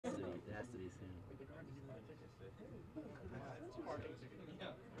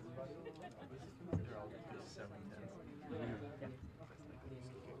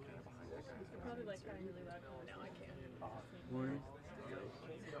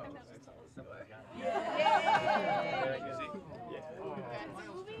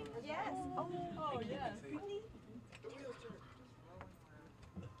Yes. Oh, yes.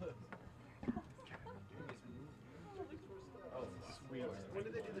 Sweet. When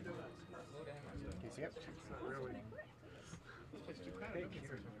did they do the donuts? Can you see it? Really? It's too crowded.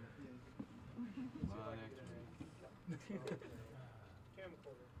 Camcorder.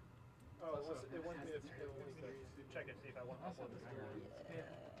 Oh, it wants me to check it, see if I want to upload this. Yeah.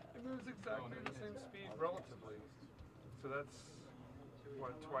 It moves exactly the same speed relatively. So that's,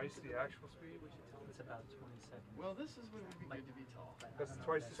 what, twice the actual speed? It's about 27. Well, this is what would be good to be tall. That's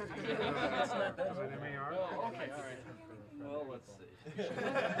twice the speed of an MAR? Oh, okay, all right. Well, let's see.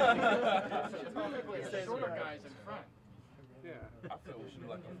 Typically, shorter guys in front. Yeah. I feel we should do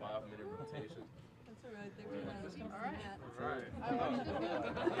like a 5-minute rotation. That's all right. All right. Right. I want to do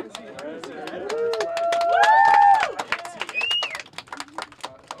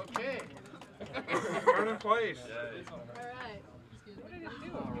Okay. Turn in place. All right. What did it do?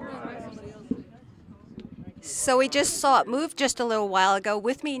 So we just saw it move just a little while ago.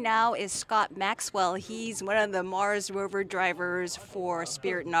 With me now is Scott Maxwell. He's one of the Mars Rover drivers for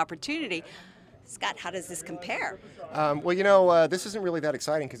Spirit and Opportunity. Scott, how does this compare? Well, you know, this isn't really that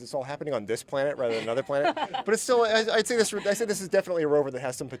exciting because it's all happening on this planet rather than another planet. But it's still, I'd say this. I say this is definitely a rover that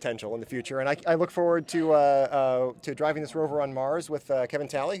has some potential in the future, and I look forward to driving this rover on Mars with Kevin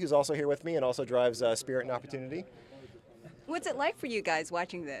Talley, who's also here with me and also drives Spirit and Opportunity. What's it like for you guys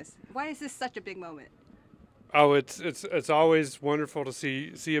watching this? Why is this such a big moment? Oh, it's always wonderful to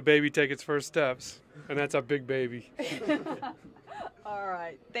see a baby take its first steps, and that's a big baby. All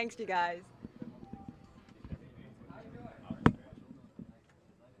right, thanks, you guys.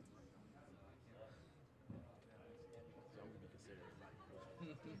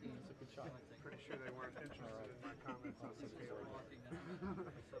 Pretty sure they weren't interested in my comments on scaling.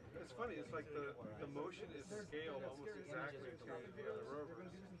 It's funny. It's like the motion is scaled almost exactly to the other rovers.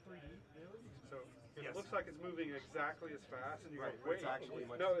 So it looks like it's moving exactly as fast, and you go, wait,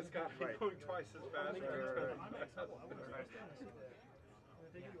 no, it's got to be going twice as fast. It's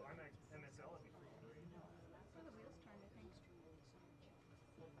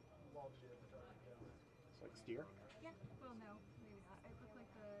like steer. Yeah. Well, no, maybe not. It looked like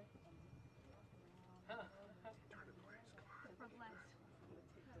the. Front left.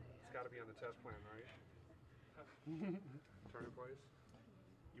 It's got to be on the test plan, right? Turn in place.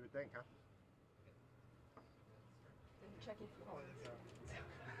 You would think, huh? Check it.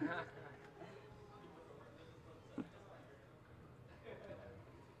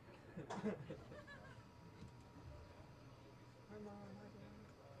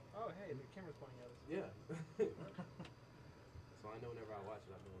 Oh, hey, the camera's pointing at us. Yeah. So I know whenever I watch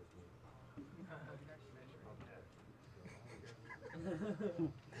it, I know it's me.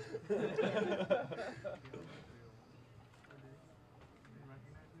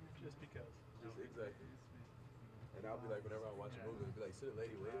 Just because. Exactly. And I'll be like, whenever I watch a movie, I'll be like, see the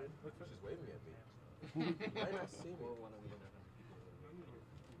lady waving? She's waving at me. Might not see me.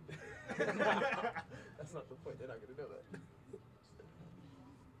 That's not the point. They're not going to know that.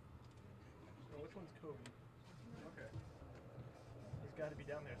 Well, which one's Kobe? Okay. He's got to be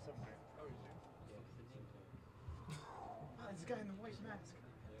down there somewhere. Oh, he's there? Oh, this guy in the white mask.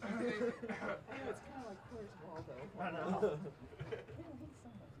 It's kind of like Where's Waldo? I know.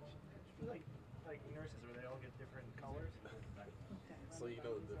 like nurses where they all get different colors. So you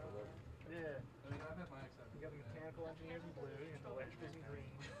know the different level. Yeah. You got the mechanical engineers in blue, you got the electricians in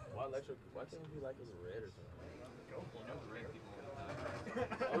green. Why can't we be like it's red or something? Go for it.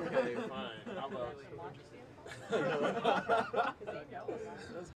 Okay, fine. How about